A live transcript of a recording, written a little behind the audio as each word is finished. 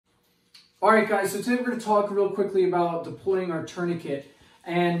All right, guys, so today we're going to talk real quickly about deploying our tourniquet.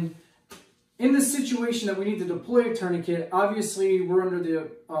 And in the situation that we need to deploy a tourniquet, obviously we're under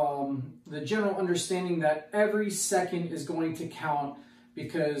the general understanding that every second is going to count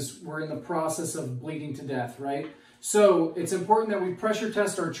because we're in the process of bleeding to death, right? So it's important that we pressure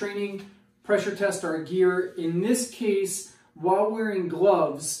test our training, pressure test our gear. In this case, while wearing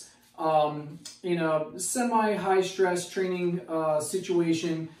gloves, in a semi-high stress training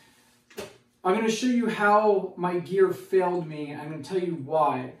situation, I'm going to show you how my gear failed me. I'm going to tell you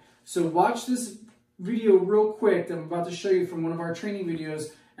why. So watch this video real quick that I'm about to show you from one of our training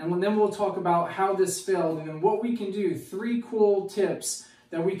videos, and then we'll talk about how this failed and then what we can do. 3 cool tips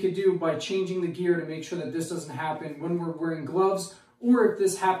that we could do by changing the gear to make sure that this doesn't happen when we're wearing gloves or if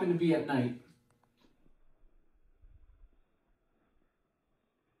this happened to be at night.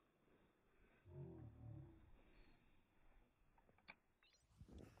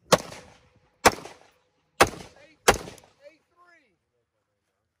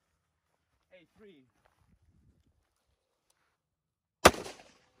 Three.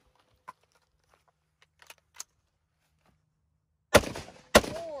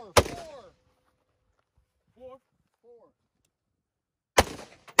 Four.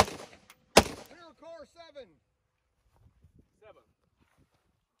 Rear car 7.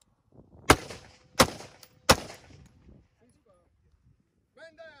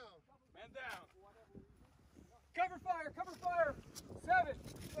 Man down. Cover fire. 7.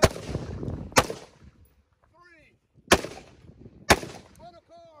 3. On a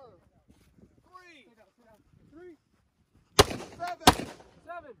car. 3.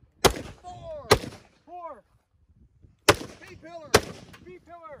 7. 4. B-pillar.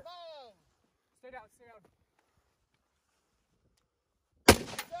 5. Stay down. 7.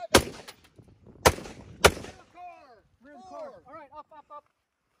 Rear car. All right, up.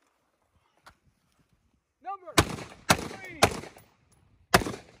 Number 3.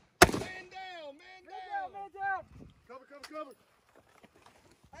 Man down. Cover.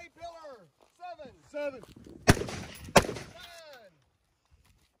 A-pillar. 7. 9.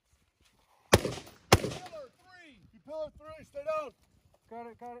 Pillar 3. Stay down. Got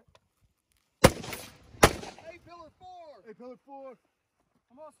it. A-pillar 4.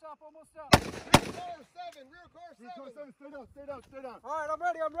 Almost stop. Rear car 7. Stay down. All right, I'm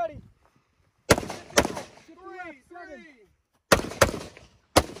ready. 3.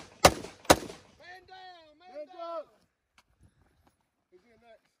 Man down. Who's in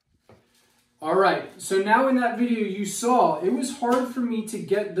next? All right, so now in that video you saw, it was hard for me to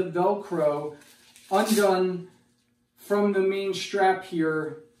get the Velcro undone from the main strap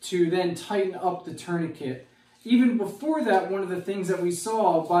here to then tighten up the tourniquet. Even before that, one of the things that we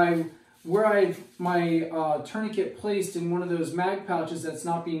saw by where I have my tourniquet placed in one of those mag pouches that's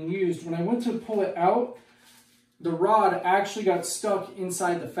not being used, when I went to pull it out, the rod actually got stuck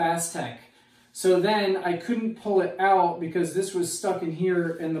inside the Fast-Tech. So then I couldn't pull it out because this was stuck in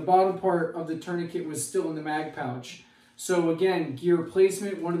here and the bottom part of the tourniquet was still in the mag pouch. So again, gear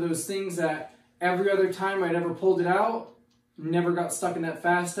placement, one of those things that every other time I'd ever pulled it out, never got stuck in that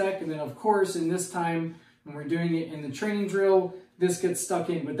Fast-Tech. And then of course, in this time, when we're doing it in the training drill, this gets stuck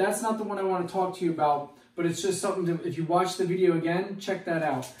in. But that's not the one I want to talk to you about. But it's just something to, if you watch the video again, check that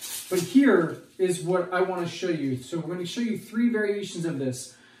out. But here is what I want to show you. So we're going to show you 3 variations of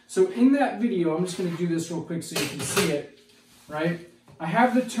this. So in that video, I'm just going to do this real quick so you can see it, right? I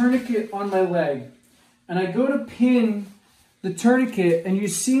have the tourniquet on my leg, and I go to pin the tourniquet, and you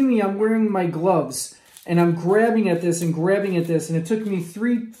see me, I'm wearing my gloves, and I'm grabbing at this, and it took me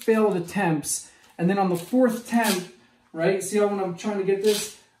 3 failed attempts, and then on the 4th attempt, right, see how when I'm trying to get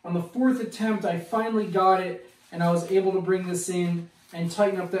this? On the 4th attempt, I finally got it, and I was able to bring this in and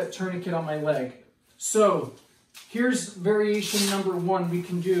tighten up that tourniquet on my leg. So here's variation number 1 we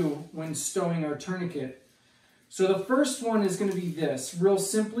can do when stowing our tourniquet. So the first one is going to be this. Real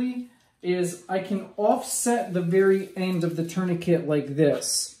simply is I can offset the very end of the tourniquet like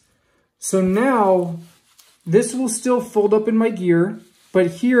this. So now this will still fold up in my gear, but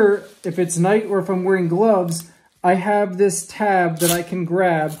here, if it's night or if I'm wearing gloves, I have this tab that I can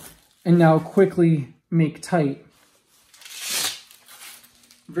grab and now quickly make tight.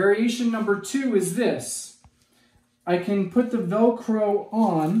 Variation number 2 is this. I can put the Velcro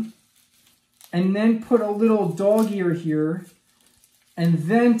on and then put a little dog ear here and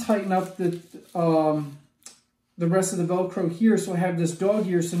then tighten up the rest of the Velcro here so I have this dog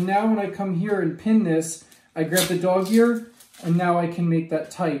ear. So now when I come here and pin this, I grab the dog ear and now I can make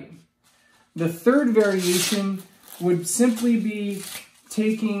that tight. The third variation would simply be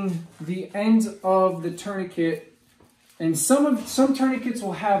taking the end of the tourniquet, and some tourniquets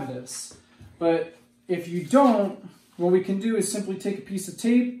will have this, But if you don't, what we can do is simply take a piece of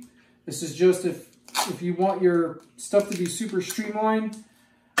tape. This is just if you want your stuff to be super streamlined,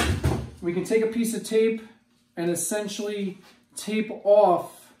 we can take a piece of tape and essentially tape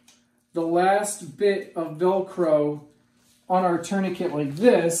off the last bit of Velcro on our tourniquet like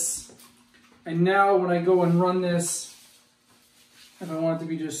this. And now when I go and run this, if I want it to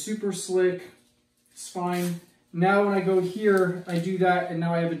be just super slick, it's fine. Now when I go here, I do that, and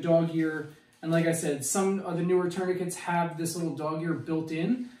now I have a dog ear. And like I said, some of the newer tourniquets have this little dog ear built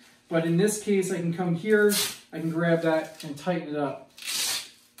in. But in this case, I can come here, I can grab that and tighten it up.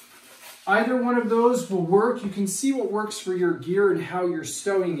 Either one of those will work. You can see what works for your gear and how you're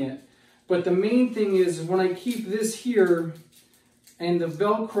stowing it. But the main thing is when I keep this here and the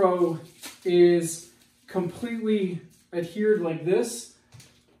Velcro is completely adhered like this,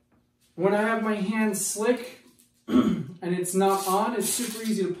 when I have my hands slick and it's not on, it's super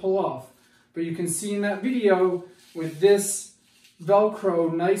easy to pull off. But you can see in that video with this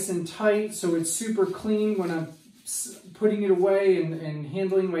Velcro nice and tight, so it's super clean when I'm putting it away and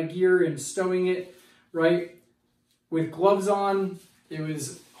handling my gear and stowing it, right? With gloves on, it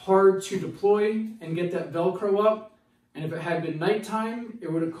was hard to deploy and get that Velcro up. And if it had been nighttime,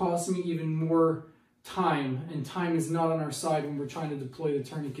 it would have cost me even more time. And time is not on our side when we're trying to deploy the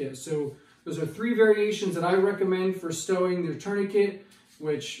tourniquet. So those are 3 variations that I recommend for stowing the tourniquet,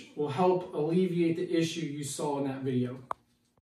 which will help alleviate the issue you saw in that video.